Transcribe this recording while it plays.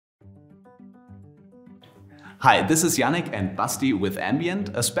Hi, this is Yannick and Basti with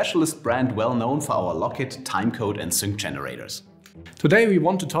Ambient, a specialist brand well known for our Lockit timecode and sync generators. Today we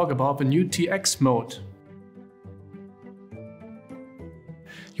want to talk about the new TX mode.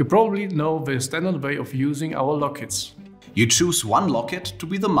 You probably know the standard way of using our Lockits. You choose one Lockit to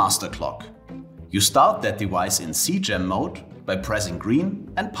be the master clock. You start that device in CGEM mode by pressing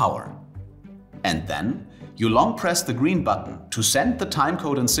green and power. And then you long press the green button to send the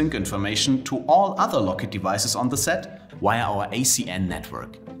timecode and sync information to all other Lockit devices on the set via our ACN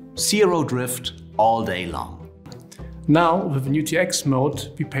network. Zero drift all day long. Now, with the new TX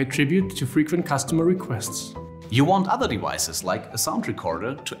mode, we pay tribute to frequent customer requests. You want other devices like a sound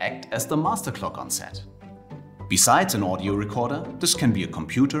recorder to act as the master clock on set. Besides an audio recorder, this can be a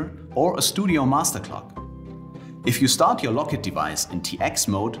computer or a studio master clock. If you start your Lockit device in TX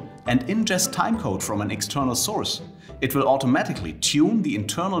mode and ingest timecode from an external source, it will automatically tune the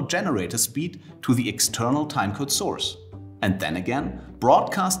internal generator speed to the external timecode source, and then again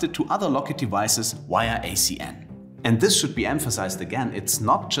broadcast it to other Lockit devices via ACN. And this should be emphasized again, it's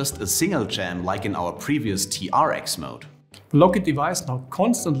not just a single jam like in our previous TRX mode. The Lockit device now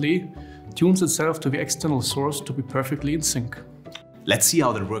constantly tunes itself to the external source to be perfectly in sync. Let's see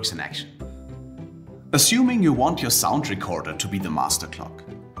how that works in action. Assuming you want your sound recorder to be the master clock,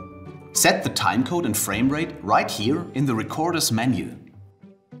 set the timecode and frame rate right here in the recorder's menu.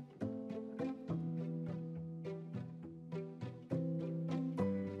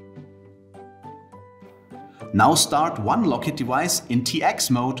 Now start one Lockit device in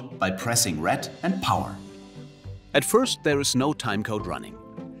TX mode by pressing red and power. At first there is no timecode running.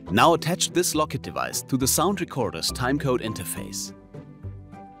 Now attach this Lockit device to the sound recorder's timecode interface.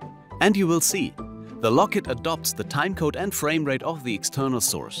 And you will see, the Lockit adopts the timecode and frame rate of the external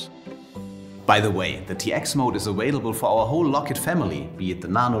source. By the way, the TX mode is available for our whole Lockit family, be it the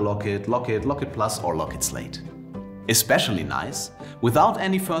NanoLockit, Lockit, Lockit Plus or LockitSlate. Especially nice, without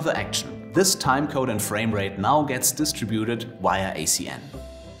any further action, this timecode and frame rate now gets distributed via ACN.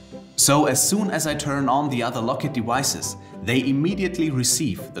 So as soon as I turn on the other Lockit devices, they immediately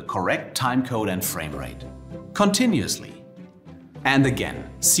receive the correct timecode and frame rate. Continuously. And again,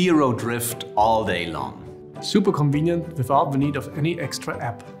 zero drift all day long. Super convenient without the need of any extra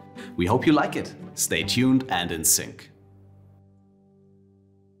app. We hope you like it. Stay tuned and in sync.